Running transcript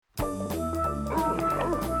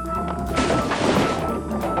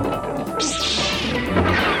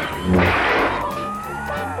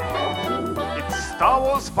Star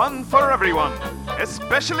Wars fun for everyone,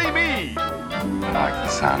 especially me. I like the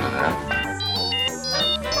sound of that.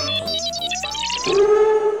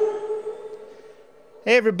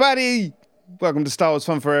 Hey everybody! Welcome to Star Wars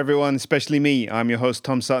Fun for Everyone, especially me. I'm your host,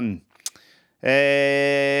 Tom Sutton.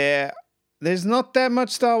 There's not that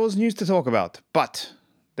much Star Wars news to talk about, but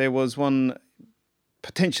there was one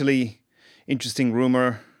potentially interesting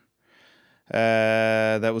rumor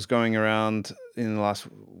that was going around in the last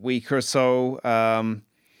week or so.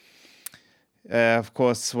 Of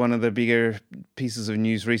course, one of the bigger pieces of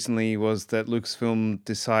news recently was that Lucasfilm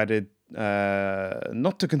decided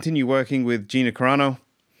not to continue working with Gina Carano.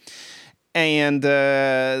 And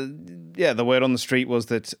the word on the street was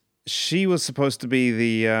that she was supposed to be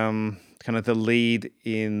the kind of the lead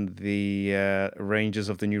in the Rangers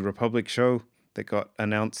of the New Republic show that got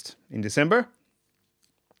announced in December.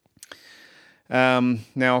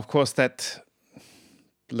 Now, of course, that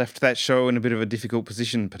left that show in a bit of a difficult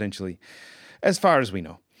position, potentially, as far as we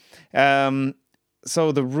know.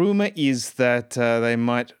 So the rumor is that they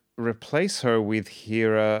might replace her with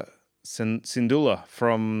Hera Syndulla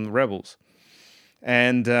from Rebels.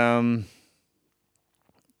 And I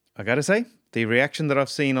gotta say, the reaction that I've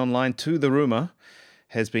seen online to the rumor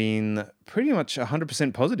has been pretty much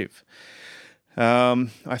 100% positive.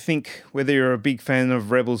 I think whether you're a big fan of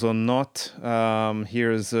Rebels or not,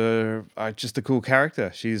 Hera's just a cool character.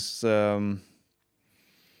 She's, got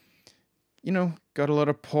a lot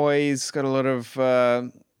of poise, got a lot of...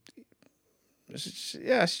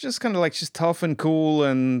 she's just kind of like, she's tough and cool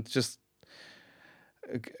and just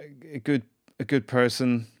a good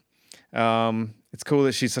person. It's cool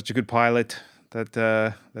that she's such a good pilot.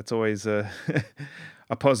 That's always a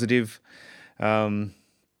positive.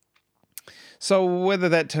 So whether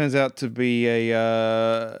that turns out to be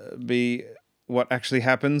be what actually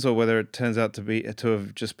happens, or whether it turns out to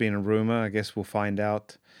have just been a rumor, I guess we'll find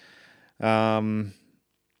out. I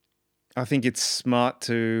think it's smart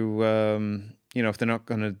to if they're not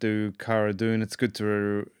going to do Cara Dune, it's good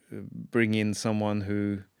to bring in someone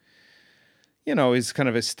who is kind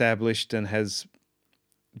of established and has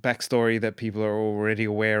backstory that people are already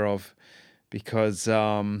aware of, because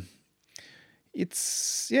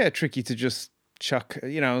it's tricky to just chuck a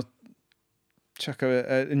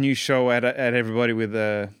new show at everybody with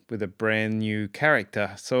a brand new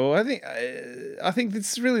character. So I think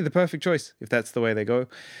it's really the perfect choice if that's the way they go.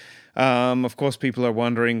 Of course, people are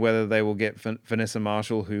wondering whether they will get Vanessa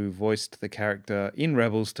Marshall, who voiced the character in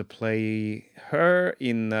Rebels, to play her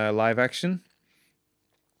in live action.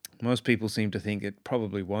 Most people seem to think it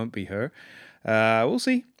probably won't be her. We'll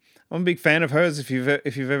see. I'm a big fan of hers. If you've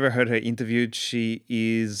ever heard her interviewed, she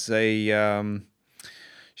is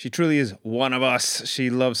she truly is one of us. She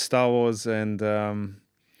loves Star Wars, and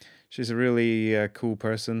she's a really cool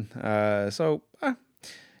person.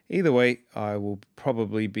 Either way, I will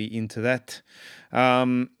probably be into that.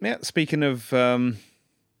 Speaking of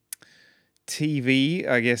TV,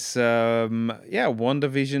 I guess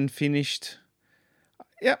WandaVision finished.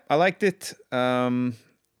 Yeah, I liked it. I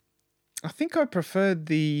think I preferred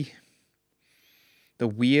the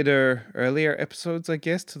weirder earlier episodes, I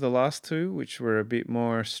guess, to the last two, which were a bit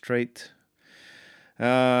more straight.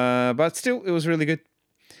 But still, it was really good.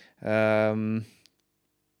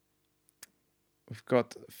 We've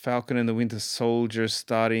got Falcon and the Winter Soldier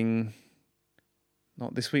starting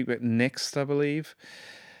not this week, but next, I believe.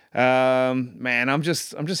 Man, I'm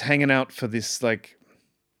just hanging out for this,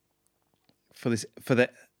 for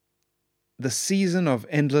the season of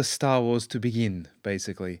endless Star Wars to begin,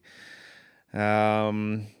 basically.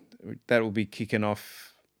 That will be kicking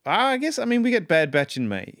off. I guess, we get Bad Batch in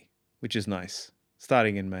May, which is nice,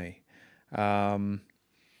 starting in May. I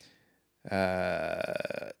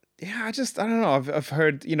don't know. I've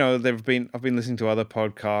heard, I've been listening to other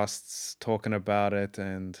podcasts talking about it,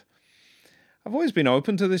 and I've always been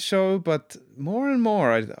open to this show, but more and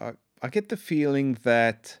more, I get the feeling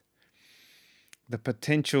that the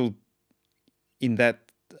potential in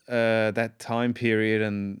that time period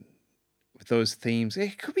and with those themes,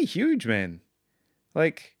 it could be huge, man.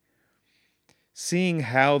 Like, seeing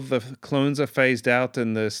how the clones are phased out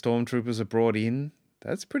and the stormtroopers are brought in,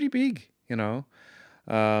 that's pretty big,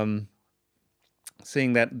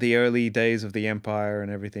 seeing that the early days of the Empire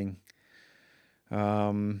and everything.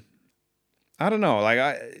 I don't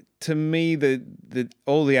know. To me,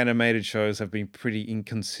 all the animated shows have been pretty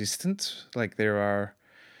inconsistent. Like, there are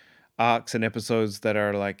arcs and episodes that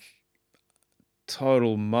are like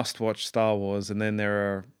total must-watch Star Wars, and then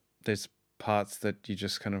there's parts that you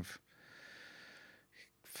just kind of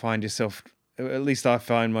find yourself. At least I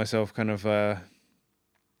find myself kind of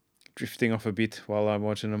drifting off a bit while I'm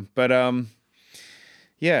watching them. But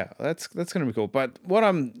Yeah, that's gonna be cool. But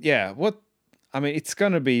I mean, it's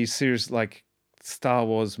gonna be serious, like Star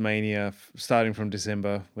Wars mania, starting from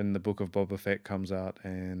December when the Book of Boba Fett comes out,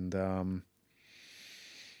 and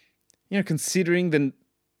considering the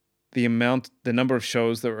number of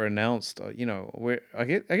shows that were announced, I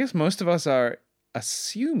guess most of us are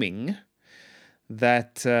assuming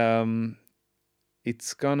that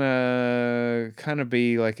it's gonna kind of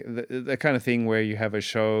be like the kind of thing where you have a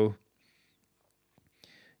show,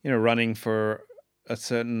 running for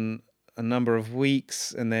a number of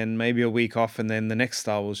weeks, and then maybe a week off, and then the next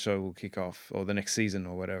Star Wars show will kick off, or the next season,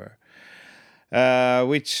 or whatever.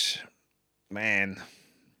 Which, man,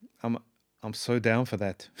 I'm so down for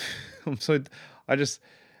that. I just,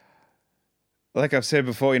 like I've said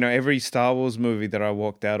before, every Star Wars movie that I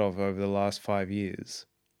walked out of over the last 5 years,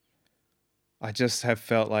 I just have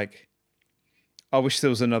felt like I wish there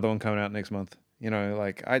was another one coming out next month.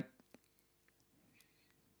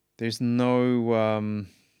 There's no, I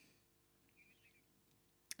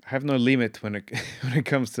have no limit when it when it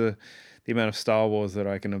comes to the amount of Star Wars that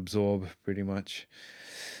I can absorb, pretty much.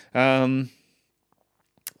 The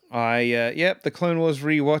Clone Wars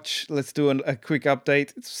rewatch. Let's do a quick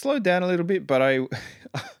update. It's slowed down a little bit, but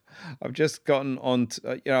I've just gotten on.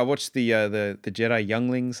 I watched the Jedi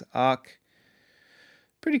Younglings arc.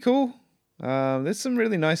 Pretty cool. There's some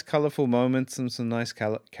really nice, colorful moments and some nice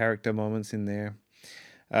character moments in there.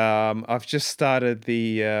 I've just started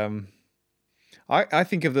the. I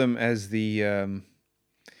think of them as the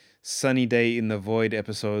Sunny Day in the Void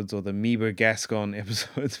episodes, or the Meber Gascon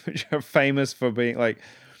episodes, which are famous for being like,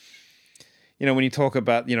 when you talk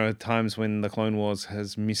about, times when the Clone Wars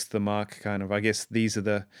has missed the mark, kind of, I guess these are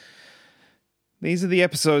the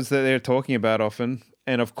episodes that they're talking about often.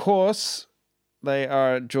 And of course, they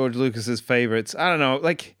are George Lucas's favorites. I don't know,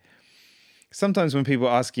 like, sometimes when people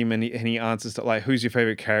ask him and he answers to, like, who's your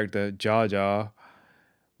favorite character? Jar Jar.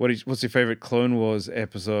 What's your favorite Clone Wars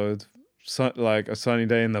episode? Like A Sunny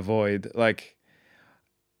Day in the Void. Like,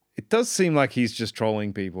 it does seem like he's just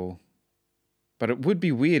trolling people. But it would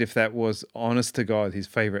be weird if that was, honest to God, his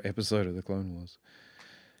favorite episode of the Clone Wars.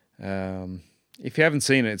 If you haven't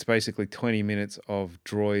seen it, it's basically 20 minutes of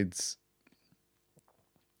droids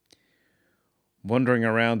wandering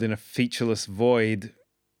around in a featureless void,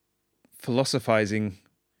 philosophizing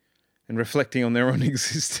and reflecting on their own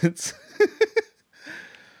existence.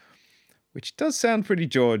 Which does sound pretty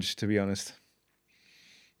George, to be honest.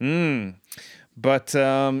 But,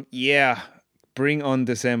 bring on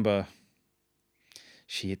December.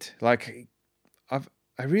 Shit. Like, I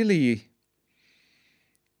really...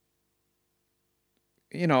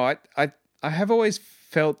 I have always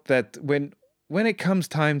felt that when it comes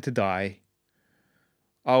time to die,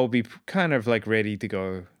 I'll be kind of, like, ready to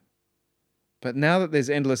go. But now that there's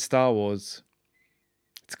endless Star Wars,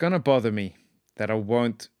 it's gonna bother me that I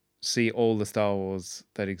won't see all the Star Wars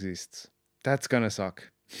that exists. That's gonna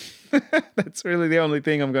suck. That's really the only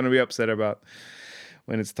thing I'm gonna be upset about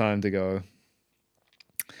when it's time to go.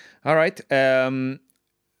 All right.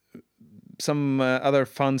 Some other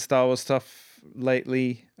fun Star Wars stuff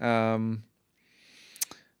lately. Some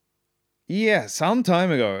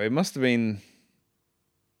time ago. It must have been...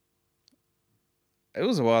 It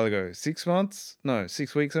was a while ago. 6 months? No,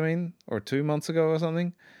 6 weeks, I mean. Or 2 months ago or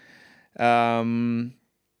something.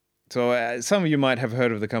 So some of you might have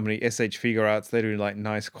heard of the company SH Figuarts. They do like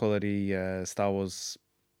nice quality Star Wars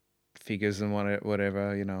figures and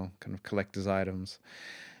whatever, kind of collector's items.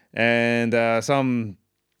 And some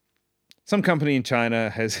company in China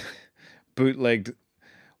has bootlegged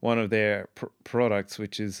one of their products,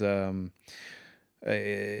 which is Return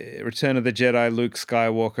of the Jedi Luke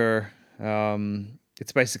Skywalker.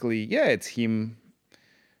 It's basically, it's him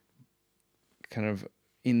kind of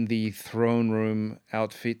in the throne room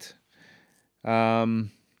outfit. And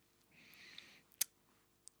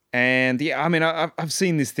I mean, I've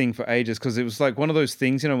seen this thing for ages, because it was like one of those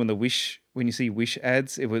things, when you see Wish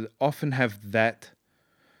ads, it would often have that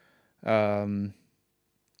as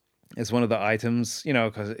one of the items,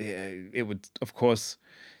 because it would, of course,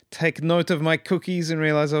 take note of my cookies and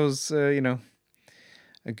realize I was,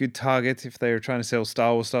 a good target if they were trying to sell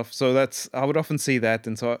Star Wars stuff. So I would often see that.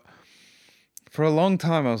 And so for a long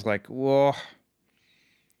time, I was like, whoa, I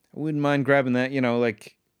wouldn't mind grabbing that,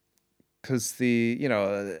 because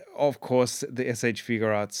of course, the SH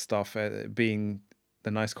Figuarts stuff, being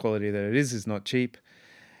the nice quality that it is not cheap.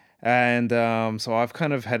 And so I've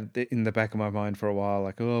kind of had it in the back of my mind for a while,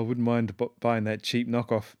 like, I wouldn't mind buying that cheap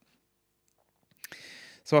knockoff.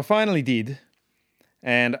 So I finally did.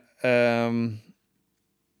 And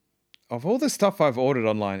of all the stuff I've ordered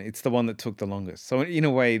online, it's the one that took the longest. So in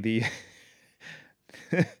a way, the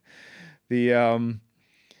the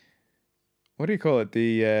what do you call it?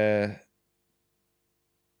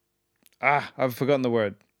 I've forgotten the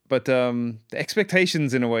word. But the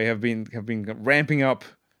expectations in a way have been ramping up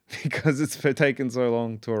because it's taken so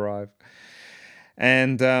long to arrive.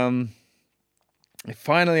 And it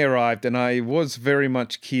finally arrived, and I was very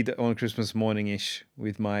much keyed on Christmas morning-ish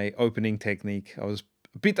with my opening technique. I was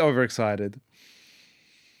a bit overexcited.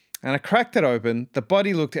 And I cracked it open. The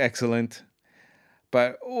body looked excellent,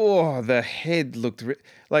 but the head looked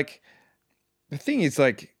like the thing is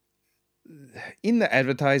like in the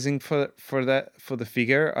advertising for the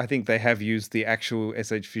figure, I think they have used the actual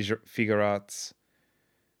SH Figure Arts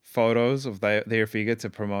photos of their figure to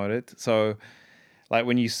promote it. So, like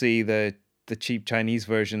when you see the cheap Chinese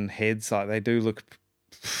version heads, like they do look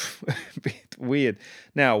a bit weird.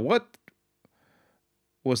 Now, what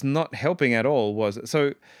was not helping at all was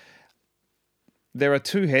there are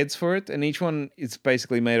two heads for it, and each one is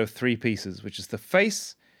basically made of three pieces, which is the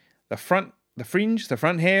face, the front. The fringe, the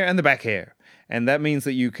front hair, and the back hair. And that means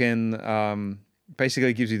that you can,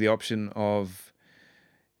 basically gives you the option of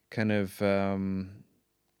kind of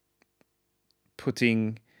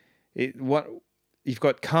putting it, you've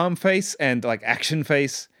got calm face and like action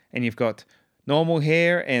face, and you've got normal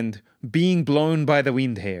hair and being blown by the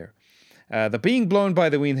wind hair. The being blown by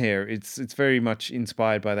the wind hair, it's very much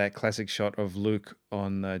inspired by that classic shot of Luke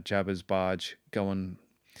on Jabba's barge going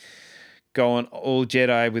all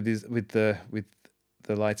Jedi with the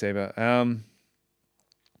lightsaber.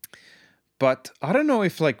 But I don't know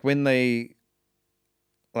if like when they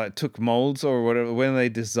like took molds or whatever, when they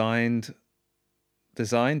designed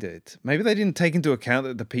it, maybe they didn't take into account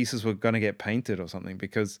that the pieces were going to get painted or something,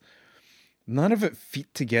 because none of it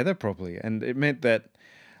fit together properly, and it meant that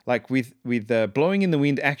like with the blowing in the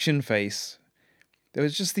wind action face, there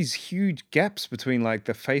was just these huge gaps between like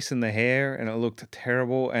the face and the hair, and it looked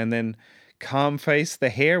terrible. And then calm face, the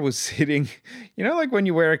hair was sitting, like when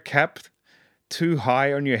you wear a cap too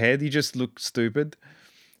high on your head, you just look stupid.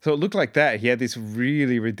 So it looked like that. He had this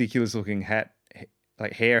really ridiculous looking hat,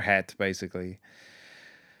 like hair hat, basically.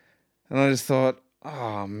 And I just thought,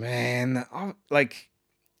 oh man, like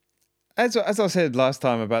as I said last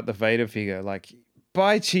time about the Vader figure, like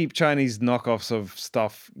buy cheap Chinese knockoffs of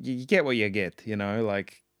stuff. You get what you get,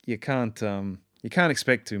 like you can't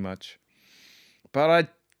expect too much. But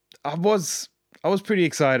I was pretty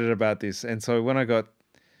excited about this, and so when I got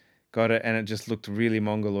it and it just looked really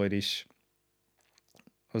mongoloidish,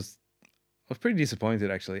 I was pretty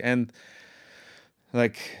disappointed actually. And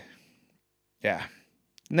like, yeah.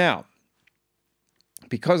 Now,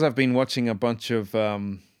 because I've been watching a bunch of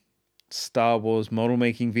Star Wars model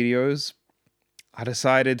making videos, I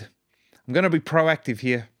decided I'm going to be proactive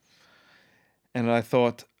here. And I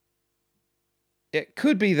thought, it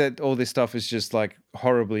could be that all this stuff is just like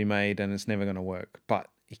horribly made and it's never going to work. But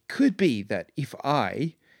it could be that if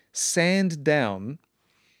I sand down,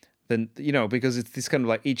 then, because it's this kind of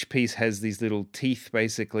like each piece has these little teeth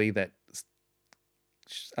basically that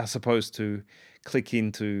are supposed to click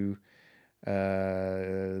into,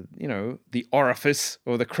 the orifice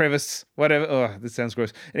or the crevice, whatever. Oh, this sounds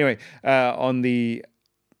gross. Anyway, on the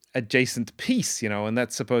adjacent piece, and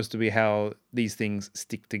that's supposed to be how these things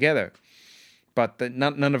stick together. But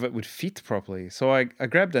none of it would fit properly. So I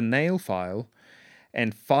grabbed a nail file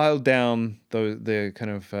and filed down the kind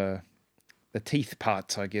of the teeth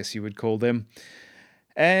parts, I guess you would call them.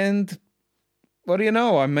 And what do you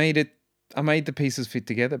know? I made the pieces fit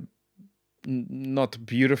together. Not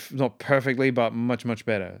beautiful, not perfectly, but much, much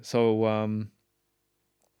better. So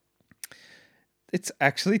it's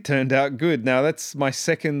actually turned out good. Now, that's my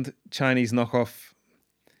second Chinese knockoff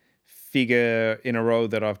figure in a row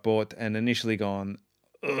that I've bought and initially gone,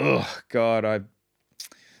 oh God,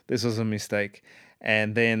 this was a mistake.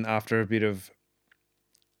 And then after a bit of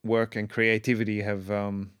work and creativity have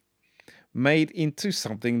made into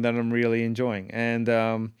something that I'm really enjoying. And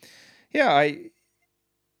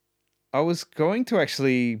I was going to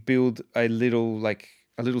actually build a little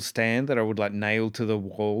stand that I would like nail to the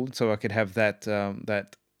wall so I could have that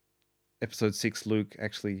episode 6 Luke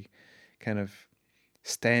actually kind of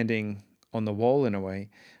standing on the wall in a way.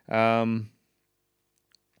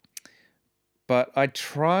 But I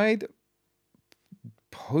tried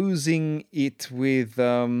posing it with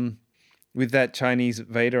that Chinese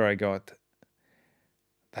Vader I got.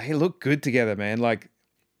 They look good together, man. Like,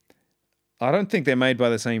 I don't think they're made by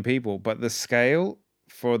the same people, but the scale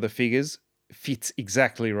for the figures fits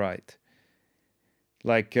exactly right.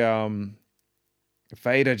 Like, Vader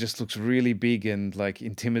just looks really big and like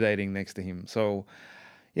intimidating next to him. So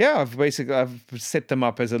yeah, I've set them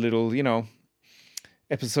up as a little,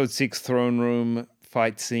 episode 6 throne room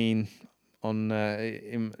fight scene on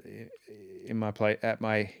in my at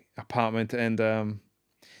my apartment, and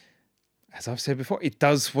as I've said before, it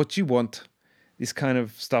does what you want this kind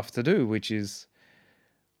of stuff to do, which is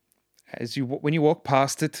when you walk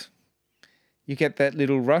past it, you get that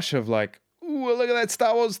little rush of like, ooh, look at that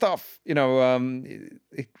Star Wars stuff. It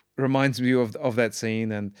reminds me of that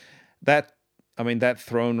scene, and that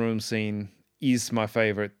throne room scene is my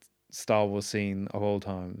favorite Star Wars scene of all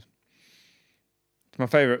time. It's my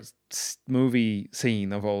favorite movie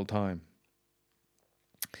scene of all time.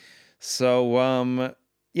 So,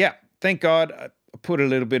 yeah, thank God I put a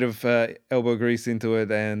little bit of elbow grease into it,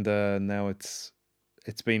 and now it's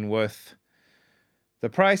been worth the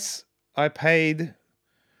price I paid,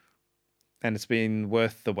 and it's been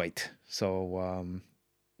worth the wait. So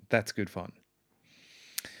that's good fun.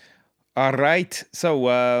 All right, so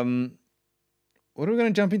what are we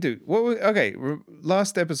going to jump into?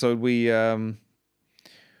 Last episode we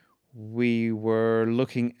were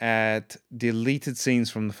looking at deleted scenes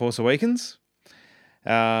from The Force Awakens.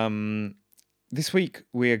 This week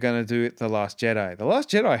we are going to do The Last Jedi. The Last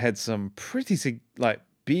Jedi had some pretty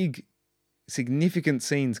big, significant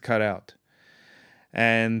scenes cut out,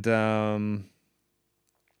 and on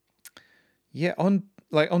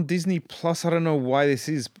Disney Plus, I don't know why this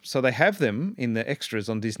is. So they have them in the extras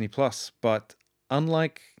on Disney Plus, but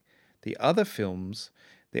unlike the other films,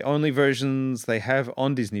 the only versions they have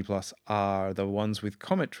on Disney Plus are the ones with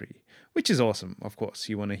commentary, which is awesome. Of course,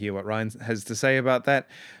 you want to hear what Ryan has to say about that,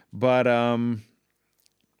 but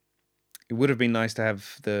it would have been nice to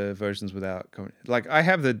have the versions without commentary. Like I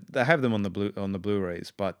have them on the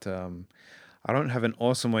Blu-rays, but I don't have an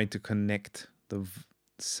awesome way to connect the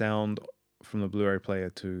sound from the Blu-ray player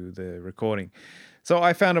to the recording. So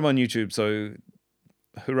I found them on YouTube. So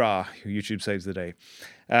hurrah, YouTube saves the day.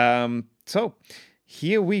 So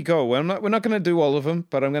here we go. Well, we're not going to do all of them,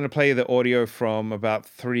 but I'm going to play the audio from about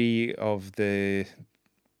 3 of the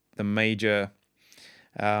major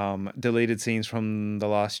deleted scenes from The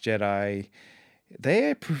Last Jedi.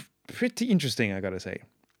 They're pretty interesting, I got to say.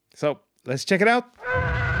 So let's check it out.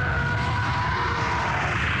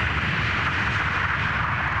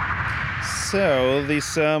 So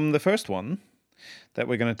this the first one that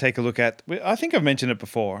we're going to take a look at, I think I've mentioned it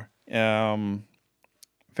before.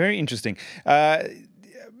 Very interesting.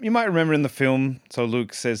 You might remember in the film, so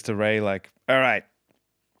Luke says to Rey, like, all right,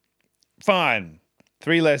 fine,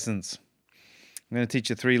 3 lessons. I'm going to teach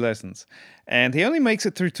you 3 lessons. And he only makes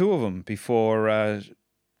it through 2 of them before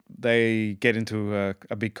they get into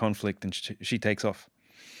a big conflict and she takes off.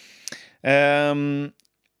 So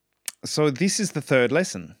this is the 3rd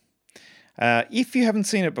lesson. If you haven't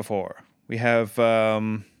seen it before, we have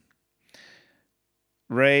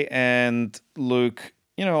Rey and Luke,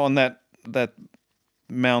 on that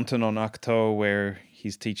mountain on Ahch-To where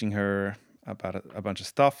he's teaching her about a bunch of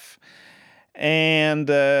stuff. And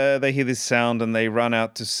they hear this sound and they run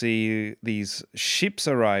out to see these ships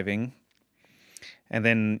arriving. And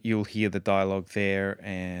then you'll hear the dialogue there,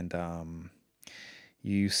 and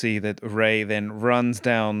you see that Rey then runs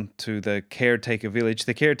down to the caretaker village.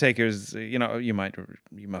 The caretakers, you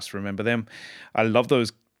must remember them. I love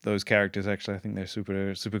those characters, actually. I think they're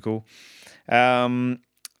super, super cool.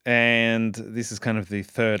 And this is kind of the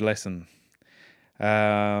 3rd lesson.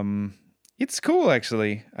 It's cool,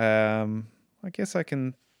 actually. I guess I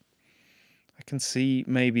can see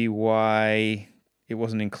maybe why it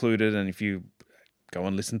wasn't included, and if you go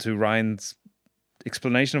and listen to Ryan's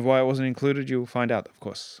explanation of why it wasn't included, you'll find out, of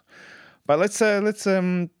course. But let's take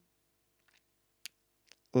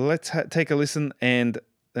a listen, and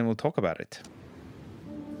then we'll talk about it.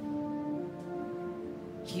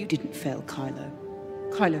 You didn't fail Kylo.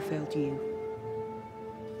 Kylo failed you.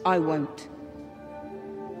 I won't.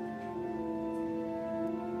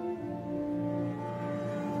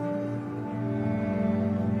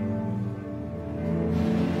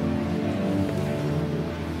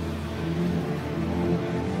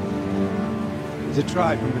 There's a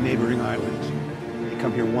tribe from a neighboring island. They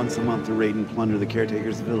come here once a month to raid and plunder the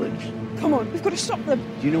caretaker's village. Come on, we've got to stop them.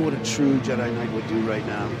 Do you know what a true Jedi Knight would do right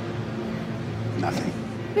now? Nothing.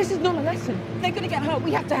 This is not a lesson. They're going to get hurt.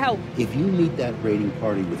 We have to help. If you meet that raiding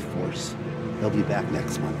party with force, they'll be back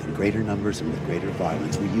next month in greater numbers and with greater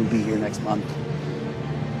violence. Will you be here next month?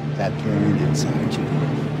 That burn inside you,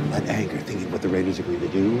 that anger thinking what the raiders are going to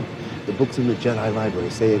do, the books in the Jedi library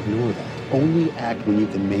say ignore that. Only act when you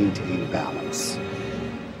can maintain balance,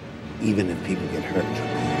 even if people get hurt.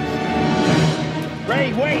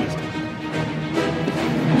 Rey, wait!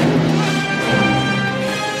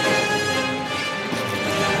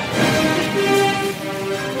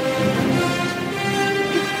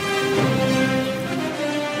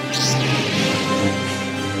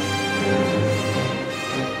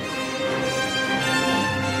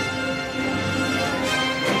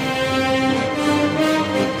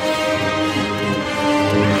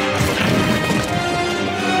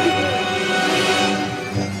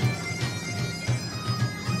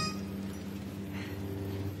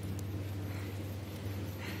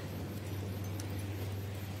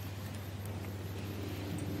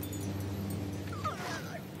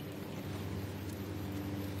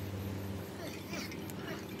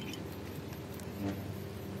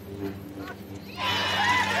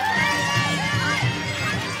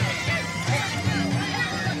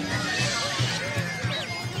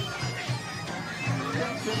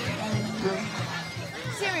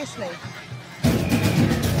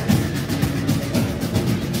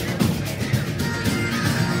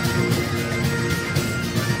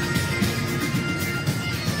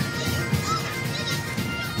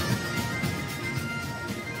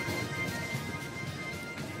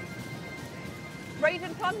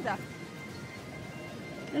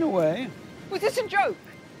 In a way. Was this a joke?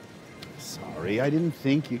 Sorry, I didn't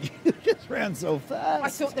think you just ran so fast. I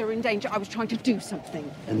thought they were in danger. I was trying to do something.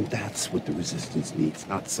 And that's what the Resistance needs,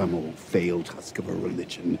 not some old failed husk of a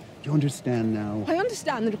religion. Do you understand now? I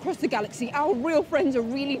understand that across the galaxy, our real friends are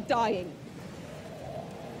really dying.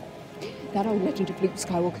 That old legend of Luke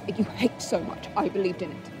Skywalker that you hate so much, I believed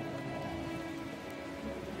in it.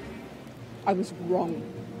 I was wrong.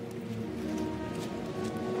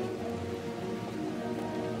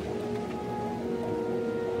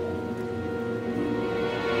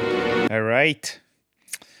 All right.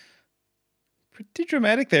 Pretty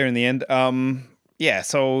dramatic there in the end. Yeah,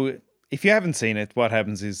 so if you haven't seen it, what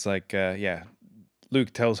happens is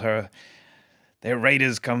Luke tells her their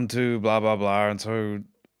raiders come to blah, blah, blah. And so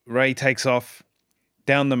Rey takes off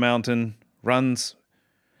down the mountain, runs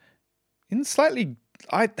in slightly...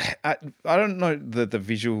 I don't know that the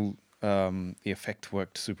visual, the effect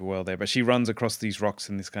worked super well there, but she runs across these rocks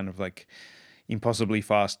in this kind of like impossibly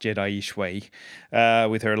fast Jedi-ish way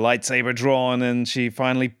with her lightsaber drawn, and she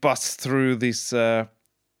finally busts through this through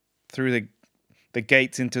the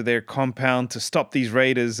gates into their compound to stop these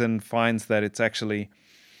raiders, and finds that it's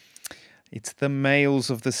the males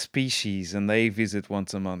of the species, and they visit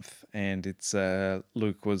once a month, and it's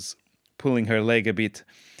Luke was pulling her leg a bit.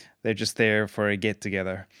 They're just there for a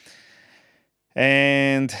get-together.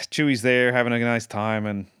 And Chewie's there having a nice time,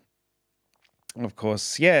 and of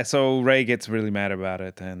course, yeah, so Rey gets really mad about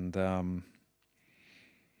it, and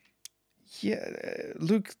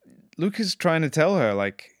Luke is trying to tell her,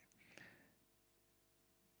 like,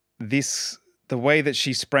 the way that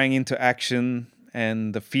she sprang into action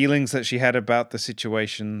and the feelings that she had about the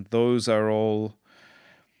situation,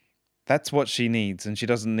 that's what she needs, and she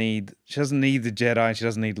doesn't need the Jedi, she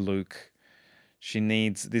doesn't need Luke. She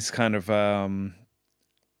needs this kind of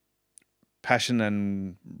passion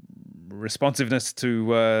and responsiveness to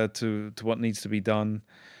what needs to be done.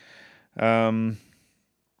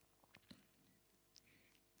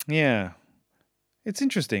 Yeah, it's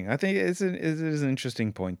interesting. I think it is an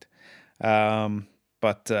interesting point.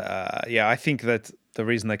 But I think that the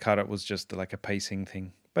reason they cut it was just like a pacing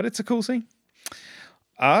thing. But it's a cool scene.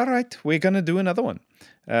 All right, we're going to do another one.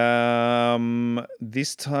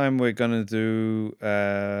 This time we're going to do...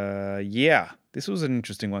 this was an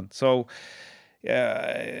interesting one. So,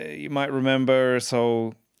 you might remember,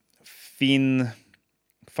 so Finn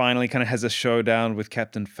finally kind of has a showdown with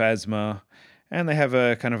Captain Phasma, and they have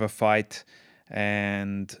a kind of a fight,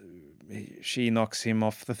 and she knocks him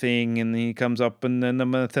off the thing, and he comes up, and then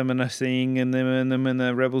the thing, and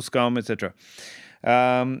the rebel scum, etc.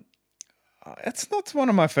 It's not one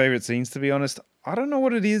of my favorite scenes, to be honest. I don't know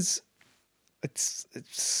what it is. It's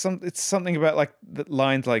something about like the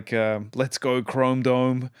lines like "Let's go, Chrome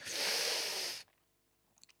Dome."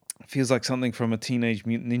 Feels like something from a Teenage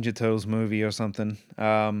Mutant Ninja Turtles movie or something.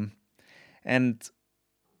 And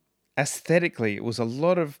aesthetically, it was a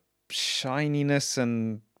lot of shininess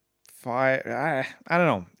and fire. I don't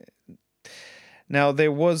know. Now,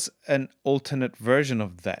 there was an alternate version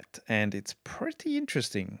of that, and it's pretty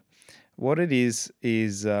interesting. What it is,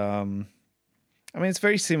 it's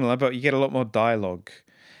very similar, but you get a lot more dialogue.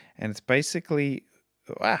 And it's basically,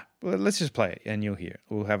 well, let's just play it and you'll hear.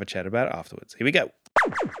 We'll have a chat about it afterwards. Here we go.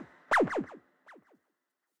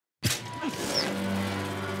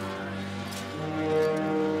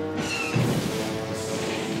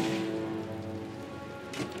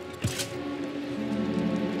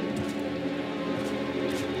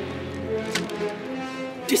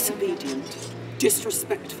 Disobedient,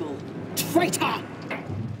 disrespectful, traitor!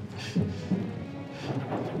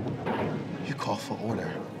 You call for order.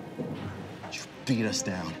 You beat us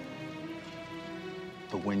down.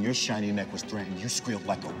 But when your shiny neck was threatened, you squealed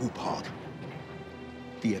like a whoop hog.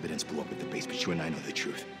 The evidence blew up at the base, but you and I know the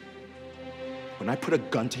truth. When I put a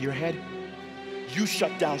gun to your head, you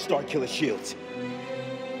shut down Starkiller shields.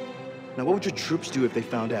 Now, what would your troops do if they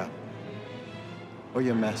found out? Or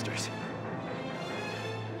your masters?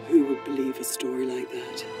 Who would believe a story like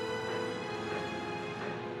that?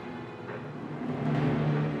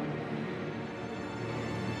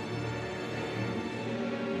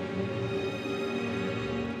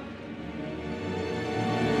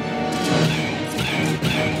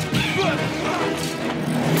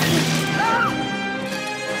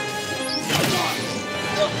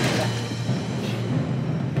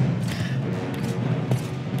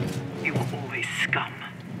 You were always scum.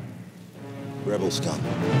 Rebel scum.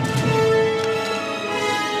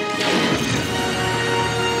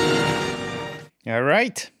 All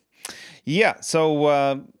right. Yeah,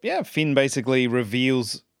 so, Finn basically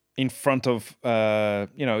reveals in front of,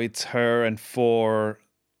 it's her and four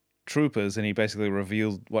troopers, and he basically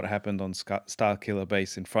revealed what happened on Starkiller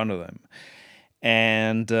Base in front of them.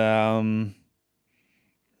 And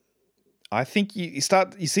I think you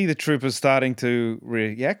see the troopers starting to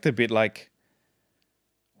react a bit like,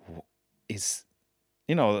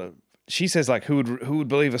 she says like, who would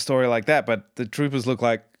believe a story like that? But the troopers look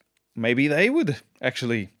like maybe they would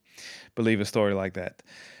actually believe a story like that.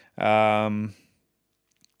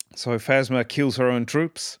 So Phasma kills her own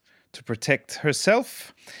troops to protect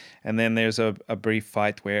herself. And then there's a brief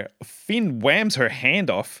fight where Finn whams her hand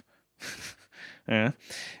off. Yeah.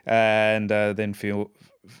 And then Finn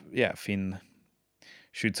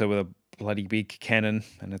shoots her with a bloody big cannon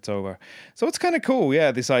and it's over. So it's kind of cool.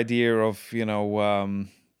 Yeah, this idea of,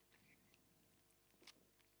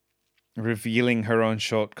 revealing her own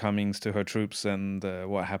shortcomings to her troops and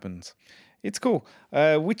what happens. It's cool.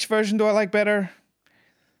 Which version do I like better?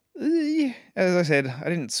 As I said, I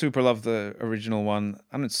didn't super love the original one.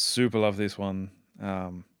 I don't super love this one.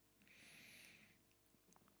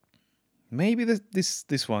 Maybe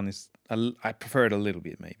this one is... I prefer it a little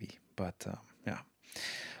bit, maybe. But, yeah.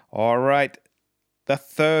 All right. The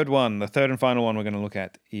third and final one we're going to look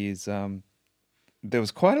at is... there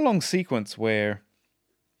was quite a long sequence where...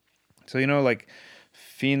 So, like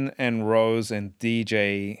Finn and Rose and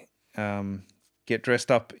DJ get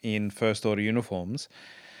dressed up in First Order uniforms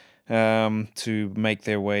to make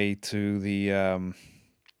their way to the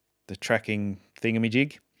tracking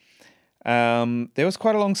thingamajig. There was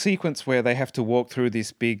quite a long sequence where they have to walk through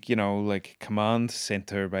this big, like command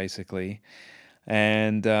center, basically.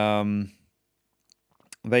 And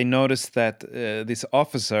they notice that this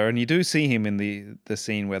officer, and you do see him in the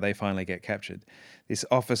scene where they finally get captured. This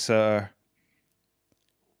officer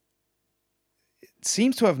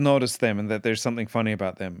seems to have noticed them and that there's something funny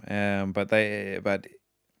about them. But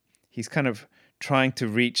he's kind of trying to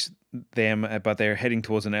reach them, but they're heading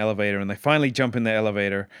towards an elevator, and they finally jump in the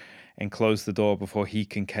elevator and close the door before he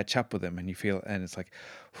can catch up with them. And it's like,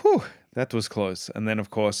 whew, that was close. And then, of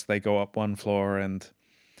course, they go up one floor and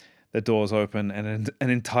the doors open and an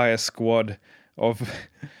entire squad of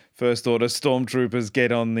First Order stormtroopers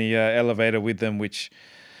get on the elevator with them, which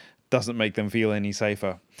doesn't make them feel any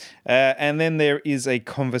safer. And then there is a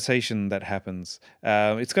conversation that happens.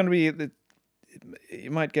 It's going to be...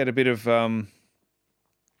 You might get a bit of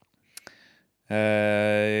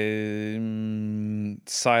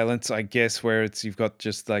silence, I guess, where you've got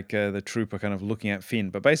just like the trooper kind of looking at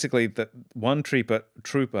Finn. But basically, the one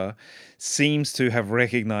trooper seems to have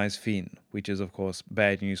recognized Finn, which is, of course,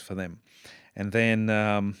 bad news for them. And then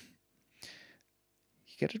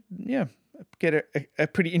you get a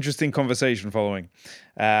pretty interesting conversation following.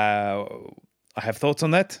 I have thoughts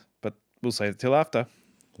on that, but we'll save it till after.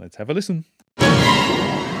 Let's have a listen.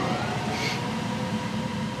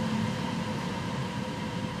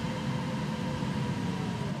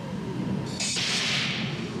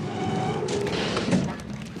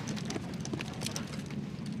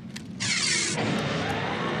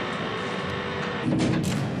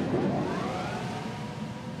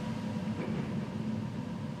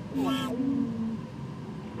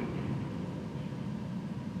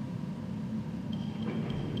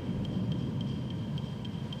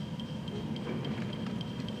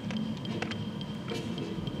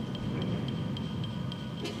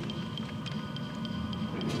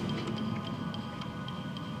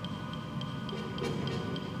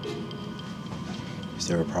 Is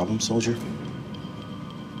there a problem, soldier?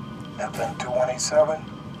 FN 2187.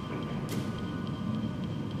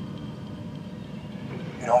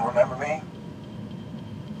 You don't remember me?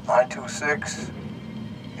 926,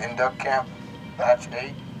 Induct Camp, Batch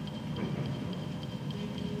 8.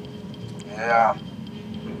 Yeah,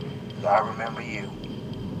 I remember you.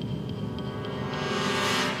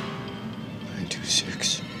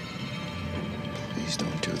 926. Please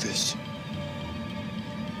don't do this.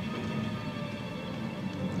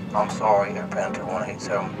 I'm sorry, FN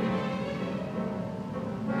 2187.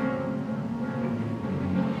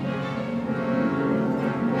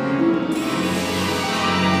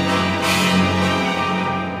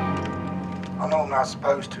 I know I'm not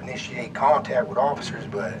supposed to initiate contact with officers,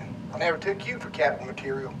 but I never took you for captain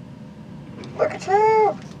material. Look at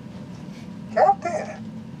you!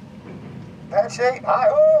 Captain! Batch 8,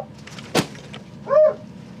 I-O! Woo!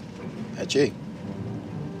 Batch 8.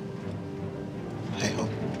 I-O.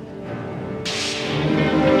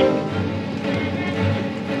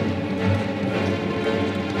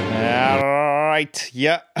 All right,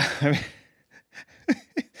 yeah.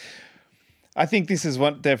 I think this is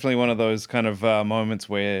definitely one of those kind of moments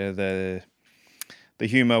where the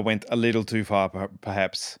humor went a little too far,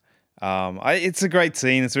 perhaps. It's a great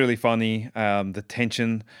scene. It's really funny. The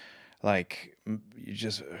tension like you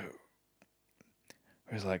just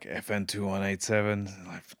it's like FN2187,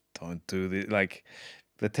 like don't do this. Like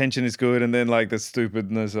the tension is good, and then like the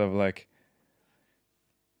stupidness of like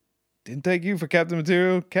didn't take you for Captain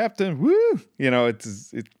Material, Captain. Woo! You know,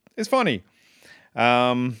 it's funny.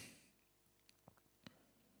 That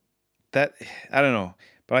I don't know,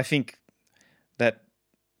 but I think that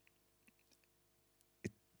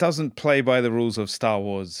it doesn't play by the rules of Star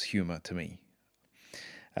Wars humor to me.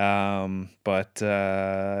 But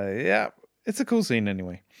yeah, it's a cool scene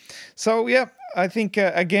anyway. So yeah, I think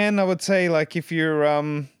again I would say like if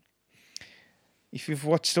you've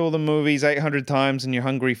watched all the movies 800 times and you're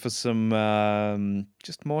hungry for some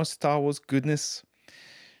just more Star Wars goodness,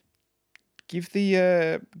 give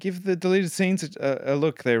the deleted scenes a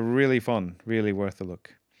look. They're really fun, really worth a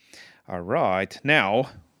look. All right, now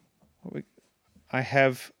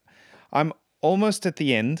I'm almost at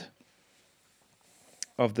the end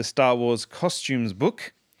of the Star Wars costumes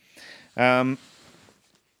book.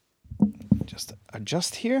 Just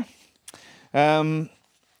adjust here.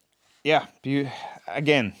 Yeah,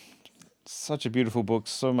 again, such a beautiful book,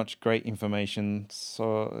 so much great information,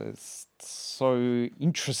 it's so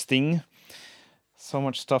interesting, so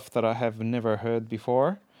much stuff that I have never heard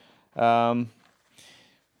before. I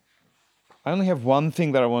only have one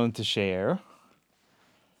thing that I wanted to share.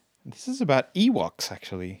 This is about Ewoks,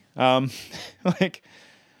 actually.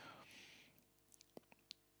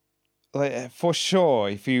 Like for sure,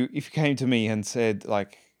 if you came to me and said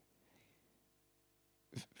like,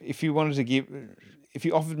 if you offered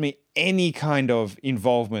me any kind of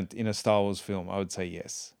involvement in a Star Wars film, I would say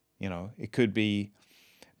yes. You know, it could be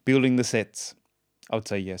building the sets. I would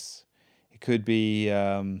say yes. It could be,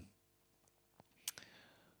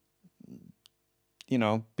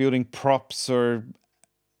 building props or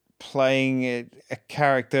playing a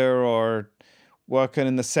character or working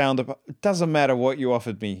in the sound. It doesn't matter what you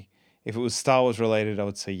offered me. If it was Star Wars related, I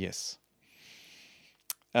would say yes.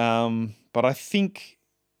 But I think,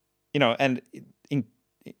 and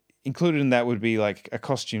included in that would be like a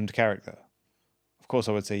costumed character. Of course,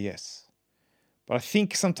 I would say yes. But I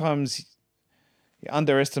think sometimes you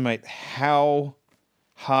underestimate how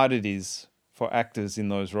hard it is for actors in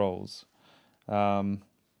those roles. Yeah,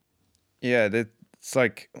 it's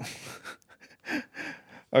like...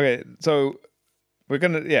 Okay, so we're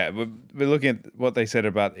looking at what they said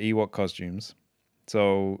about Ewok costumes.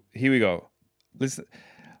 So here we go.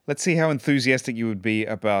 Let's see how enthusiastic you would be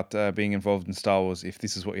about being involved in Star Wars if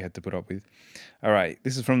this is what you had to put up with. All right,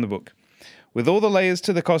 this is from the book. With all the layers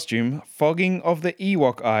to the costume, fogging of the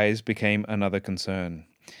Ewok eyes became another concern.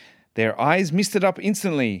 Their eyes misted up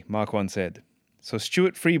instantly, Mark 1 said. So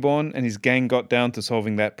Stuart Freeborn and his gang got down to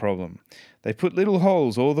solving that problem. They put little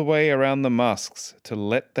holes all the way around the masks to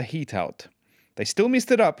let the heat out. They still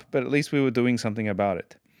missed it up, but at least we were doing something about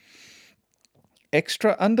it.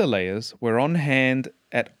 Extra underlayers were on hand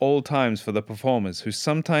at all times for the performers, who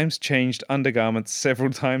sometimes changed undergarments several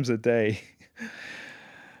times a day.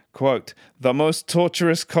 Quote, "The most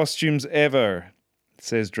torturous costumes ever,"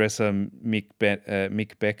 says dresser Mick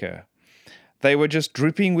Becker. "They were just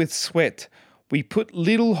dripping with sweat. We put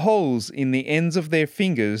little holes in the ends of their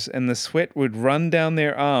fingers and the sweat would run down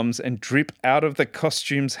their arms and drip out of the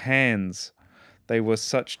costume's hands. They were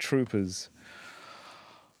such troopers."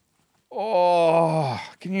 Oh,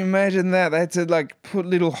 can you imagine that? They had to like put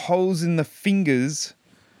little holes in the fingers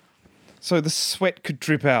so the sweat could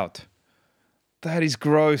drip out. That is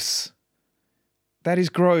gross. That is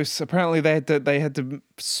gross. Apparently they had to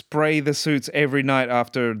spray the suits every night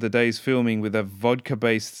after the day's filming with a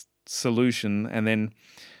vodka-based solution and then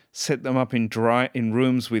set them up in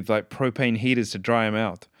rooms with like propane heaters to dry them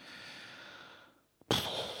out.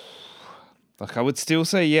 Like I would still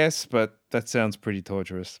say yes, but that sounds pretty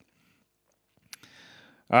torturous.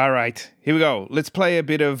 All right, here we go. Let's play a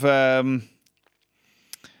bit of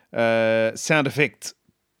sound effect.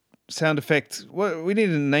 Sound effect. What we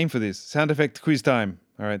need a name for this. Sound effect quiz time.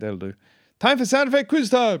 All right, that'll do. Time for sound effect quiz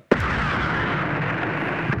time.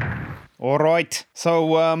 All right.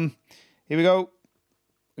 So here we go.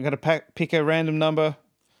 I'm gonna pick a random number,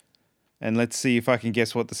 and let's see if I can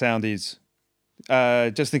guess what the sound is.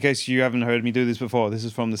 Just in case you haven't heard me do this before, this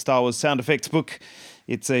is from the Star Wars sound effects book.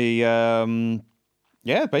 It's a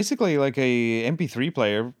basically like a MP3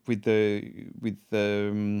 player with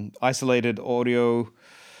the isolated audio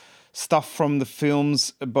stuff from the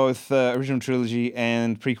films, both original trilogy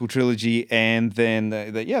and prequel trilogy, and then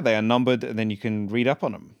they are numbered, and then you can read up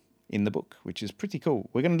on them in the book, which is pretty cool.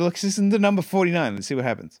 We're going to listen to number 49. Let's see what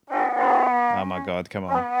happens. Oh my God, come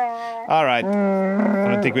on. All right. I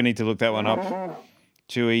don't think we need to look that one up.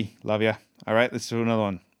 Chewie, love ya. All right, let's do another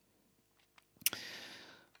one.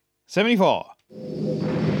 74.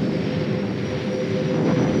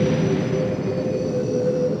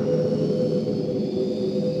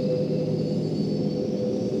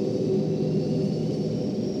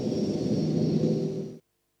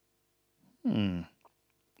 I'm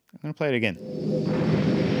going to play it again.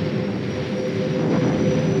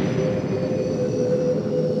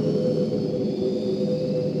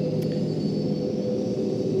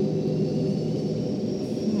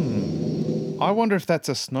 I wonder if that's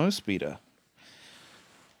a snow speeder.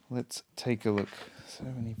 Let's take a look.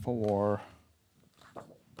 74.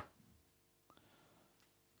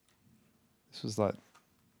 This was like...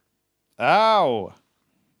 Ow!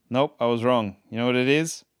 Nope, I was wrong. You know what it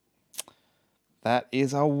is? That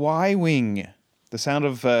is a Y-wing. The sound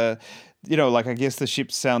of, like I guess the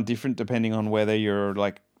ships sound different depending on whether you're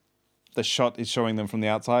like the shot is showing them from the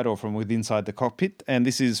outside or from within inside the cockpit. And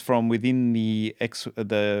this is from within the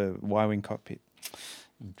Y-wing cockpit.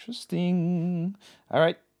 Interesting. All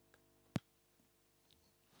right.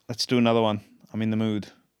 Let's do another one. I'm in the mood.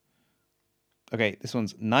 Okay, this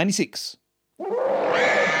one's 96.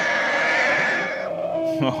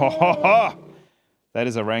 That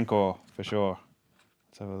is a Rancor for sure.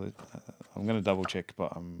 Let's have a look. I'm going to double check,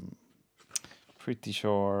 but I'm pretty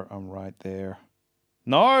sure I'm right there.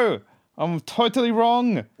 No! I'm totally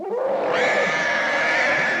wrong!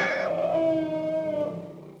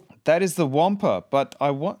 That is the Wampa, but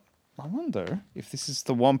I wonder if this is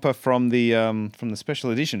the Wampa from the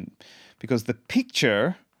special edition, because the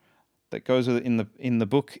picture that goes with it in the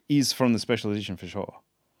book is from the special edition for sure.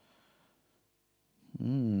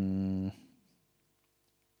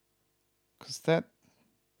 Because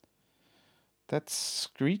that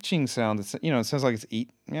screeching sound, it sounds like it's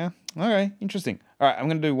eat. Yeah. Okay. Interesting. All right. I'm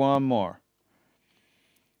going to do one more.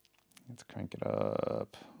 Let's crank it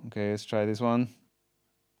up. Okay. Let's try this one.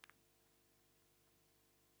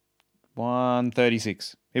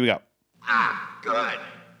 136. Here we go. Ah, good.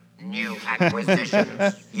 New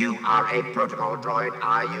acquisitions. You are a protocol droid,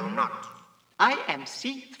 are you not? I am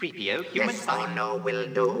C-3PO, human Yes or no will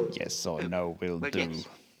do? Yes or no will do. Yes.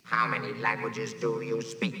 How many languages do you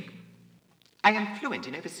speak? I am fluent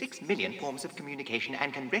in over 6 million forms of communication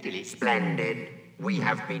and can readily... Splendid. We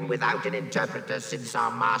have been without an interpreter since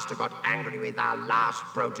our master got angry with our last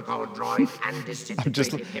protocol droid and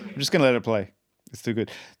disintegrated him. I'm just going to let it play. It's too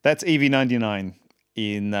good. That's EV-99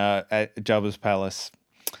 in at Jabba's palace.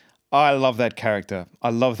 I love that character.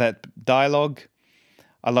 I love that dialogue.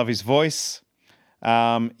 I love his voice.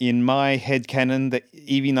 In my headcanon, the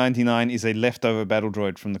EV-99 is a leftover battle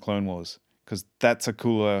droid from the Clone Wars, because that's a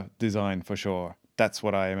cooler design for sure. That's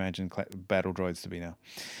what I imagine battle droids to be now.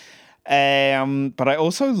 But I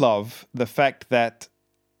also love the fact that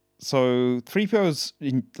 3PO's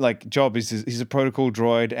job is he's a protocol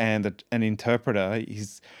droid and an interpreter.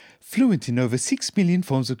 He's fluent in over 6 million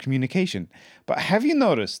forms of communication. But have you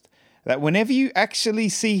noticed that whenever you actually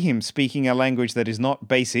see him speaking a language that is not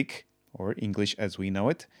basic, or English as we know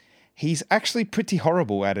it, he's actually pretty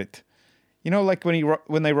horrible at it. You know, like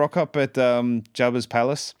when they rock up at Jabba's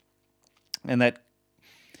palace, and that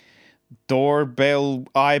doorbell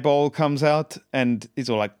eyeball comes out, and it's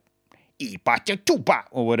all like,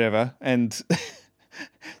 or whatever, and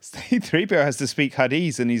C-3PO has to speak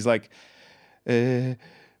Hadith, and he's like, I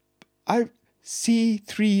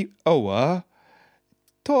C-3-PO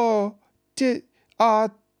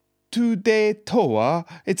today Toa.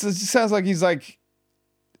 It sounds like he's like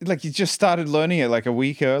he just started learning it like a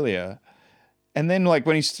week earlier. And then like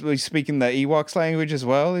when he's speaking the Ewoks language as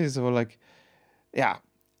well, he's all like, yeah,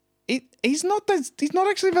 he's not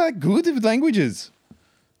actually that good with languages.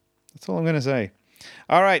 That's all I'm gonna say.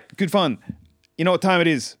 All right, good fun. You know what time it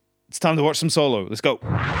is? It's time to watch some Solo. Let's go.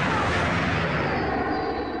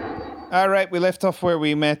 All right, we left off where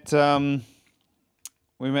we met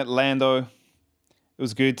Lando. It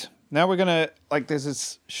was good. Now we're gonna there's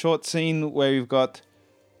this short scene where we've got.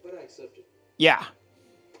 But I accepted. Yeah.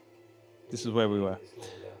 This is where we were.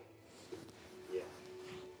 Yeah.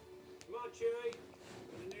 Come on, Chewie.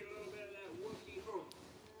 I need a little bit of that Wookiee oomph.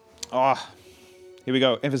 Oh, here we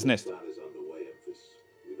go. Emphas Nest. Plan is underway, Emphas.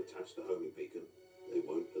 We've attached the homing beacon. They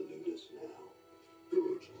won't elude us now.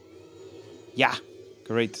 Good. Yeah.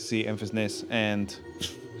 Great to see Emphas Nest and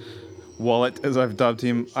Wallet, as I've dubbed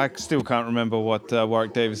him. I still can't remember what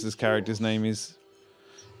Warwick Davis's character's name is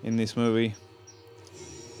in this movie.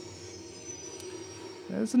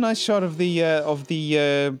 There's a nice shot of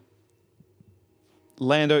the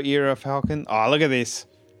Lando era Falcon. Oh, look at this.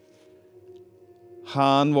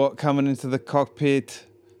 Han coming into the cockpit.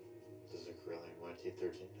 This is a Corellian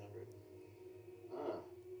YT-1300. Ah,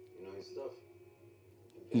 you know his stuff.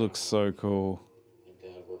 Looks so cool. And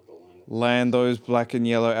Dad worked the line Lando's black and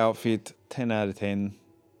yellow outfit, 10 out of 10.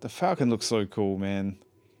 The Falcon looks so cool, man.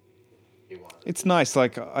 It's nice.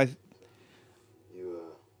 Like You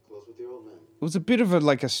close with your old man? it was a bit of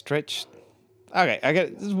a stretch. Okay, I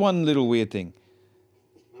get this one little weird thing.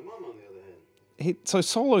 My mom, on the other hand. So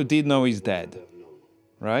Solo did know his dad,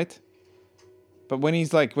 right? But when he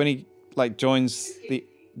joins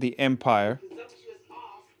the Empire,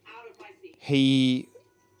 he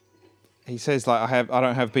says like I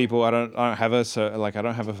don't have people, I don't have a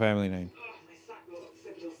family name.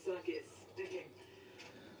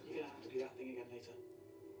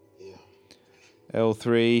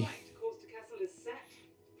 L3,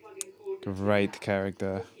 great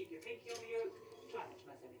character.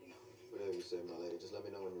 Whatever you say, my lady. Just let me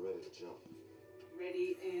know when you're ready to jump.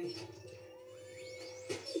 Ready and...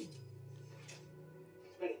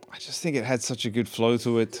 I just think it had such a good flow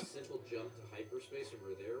to it. Simple jump to hyperspace and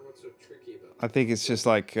we're there. What's so tricky about I think it's just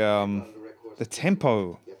like the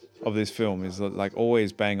tempo of this film is like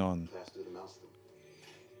always bang on. You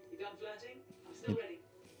done flirting? I'm still ready.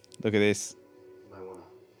 Look at this. You might wanna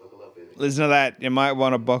buckle up, baby. Listen to that. You might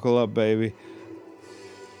want to buckle up, baby.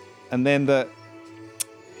 And then the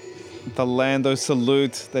Lando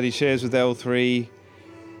salute that he shares with L3.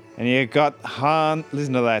 And you got Han.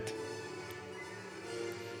 Listen to that.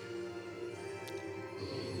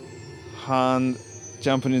 Han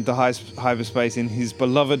jumping into hyperspace in his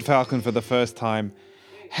beloved Falcon for the first time.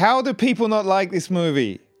 How do people not like this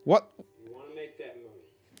movie? What? You want to make that movie?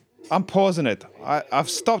 I'm pausing it. I've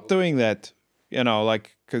stopped doing that,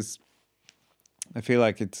 because I feel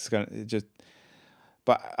like it's gonna just.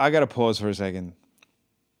 But I gotta pause for a second.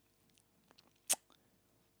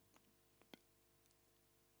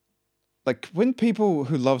 Like when people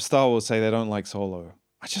who love Star Wars say they don't like Solo,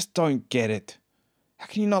 I just don't get it. How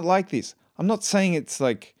can you not like this? I'm not saying it's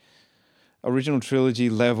like original trilogy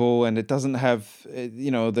level and it doesn't have,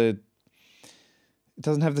 it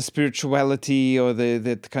doesn't have the spirituality or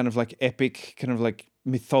the kind of like epic kind of like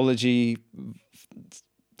mythology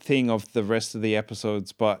thing of the rest of the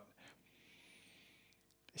episodes, but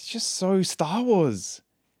it's just so Star Wars.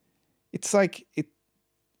 It's like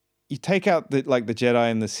you take out the Jedi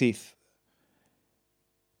and the Sith,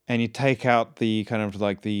 and you take out the kind of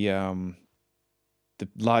like the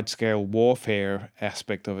large scale warfare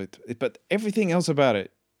aspect of it, but everything else about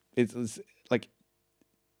it, it's like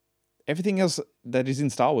everything else that is in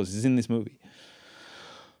Star Wars is in this movie.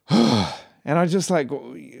 And I just like,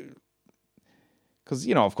 because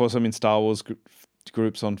of course I'm in Star Wars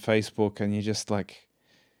groups on Facebook, and you just like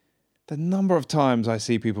the number of times I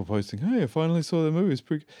see people posting, "Hey, I finally saw the movie. It's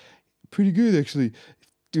pretty good actually."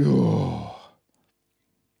 Oh.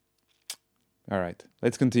 All right,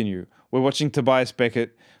 let's continue. We're watching Tobias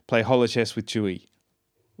Beckett play holochess with Chewie,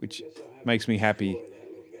 which makes me happy.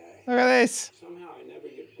 Look at this. Somehow I never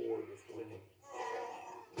get bored with winning.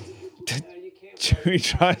 Chewie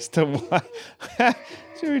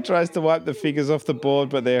tries to wipe the figures off the board,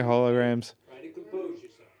 but they're holograms. Try to compose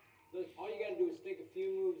yourself. Look, all you gotta do is think a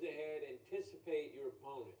few moves ahead, anticipate your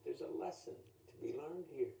opponent. There's a lesson to be learned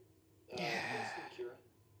here. Listen, Kira.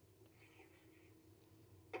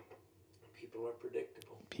 People are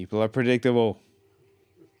predictable. People are predictable.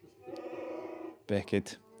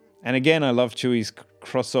 Beckett. And again, I love Chewie's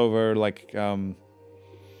crossover,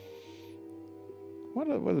 what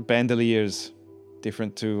are the bandoliers?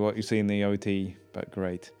 Different to what you see in the OT, but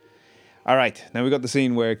great. All right, now we got the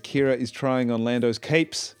scene where Kira is trying on Lando's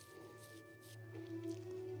capes.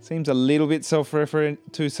 Seems a little bit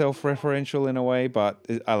self-referential in a way, but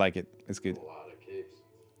I like it. It's good.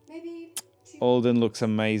 Alden looks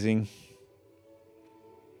amazing.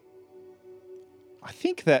 I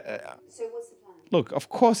think that... So what's the plan? Look, of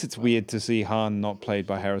course it's weird to see Han not played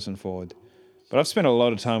by Harrison Ford. But I've spent a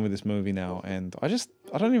lot of time with this movie now, and I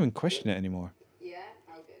don't even question it anymore. Yeah?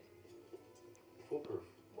 How good? Foolproof.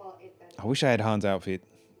 Well, it better. I wish I had Han's outfit.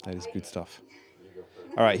 That is good stuff.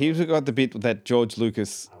 All right, here's got the bit that George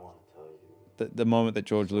Lucas... The moment that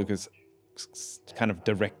George Lucas kind of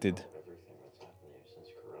directed.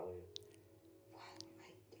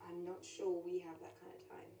 I'm not sure we have that kind of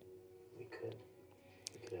time. We could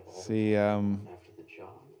have all See, after the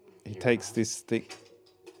job. he takes this thing...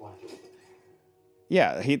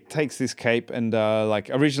 Yeah, he takes this cape and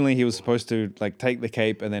originally he was supposed to take the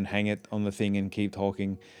cape and then hang it on the thing and keep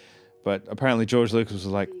talking. But apparently George Lucas was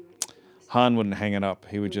like, Han wouldn't hang it up.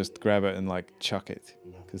 He would just grab it and chuck it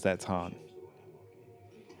because that's Han.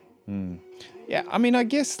 Yeah, I mean, I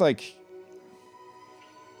guess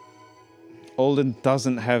Alden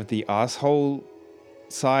doesn't have the asshole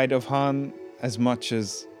side of Han as much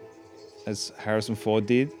as Harrison Ford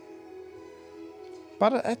did.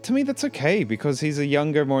 But to me, that's okay because he's a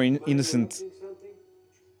younger, more innocent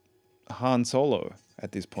Han Solo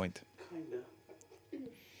at this point.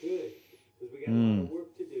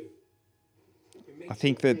 I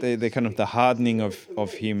think that the kind of the hardening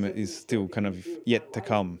of him is still kind of yet to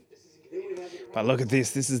come. But look at this.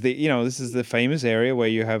 This is the famous area where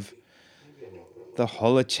you have the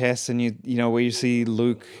holochess, and you know where you see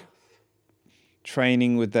Luke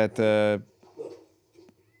training with that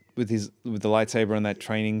with the lightsaber on that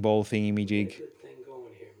training ball thingy-majig.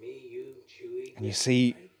 And you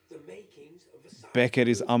see Beckett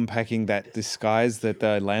is unpacking that disguise that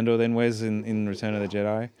Lando then wears in Return of the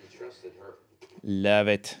Jedi. Love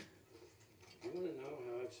it.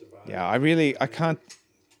 Yeah, I can't.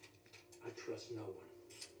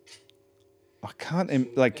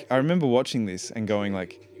 I remember watching this and going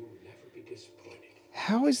like,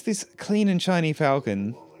 how is this clean and shiny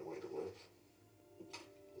Falcon?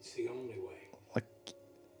 Like,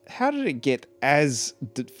 how did it get as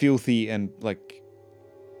filthy and like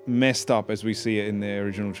messed up as we see it in the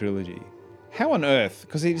original trilogy? How on earth?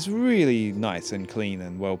 Because it's really nice and clean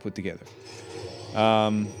and well put together.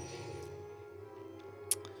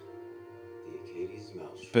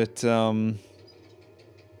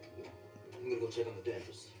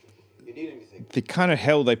 The kind of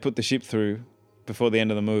hell they put the ship through before the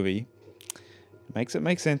end of the movie makes it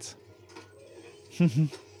make sense.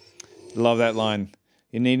 Love that line.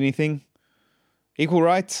 You need anything? Equal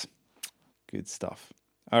rights? Good stuff.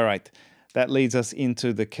 All right. That leads us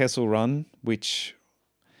into the Kessel Run, which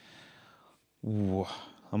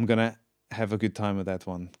I'm going to have a good time with that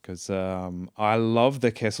one because I love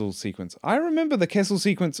the Kessel sequence. I remember the Kessel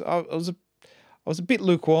sequence. I was a bit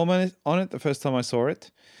lukewarm on it the first time I saw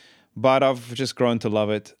it, but I've just grown to love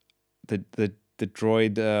it. The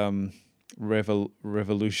droid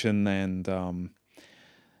revolution and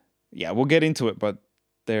we'll get into it, but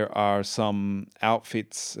there are some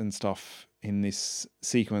outfits and stuff in this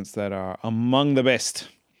sequence that are among the best.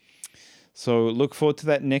 So look forward to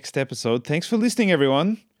that next episode. Thanks for listening,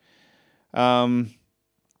 everyone. I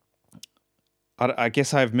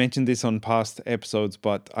guess I've mentioned this on past episodes,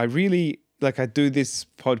 but I really I do this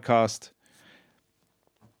podcast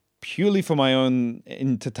purely for my own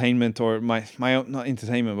entertainment, or my own, not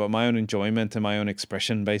entertainment, but my own enjoyment and my own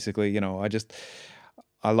expression, basically. You know,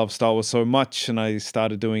 I love Star Wars so much, and I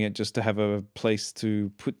started doing it just to have a place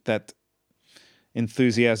to put that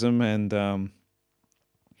enthusiasm, and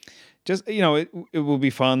just, you know, it will be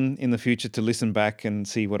fun in the future to listen back and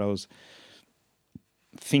see what I was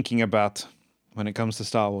thinking about when it comes to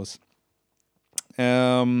Star Wars.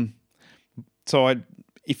 So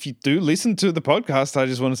if you do listen to the podcast, I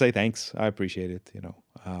just want to say thanks. I appreciate it. You know,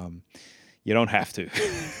 you don't have to,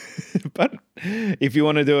 but if you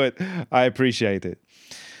want to do it, I appreciate it.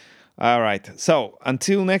 All right. So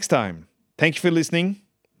until next time, thank you for listening.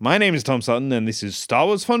 My name is Tom Sutton, and this is Star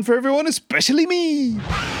Wars Fun for Everyone, especially me.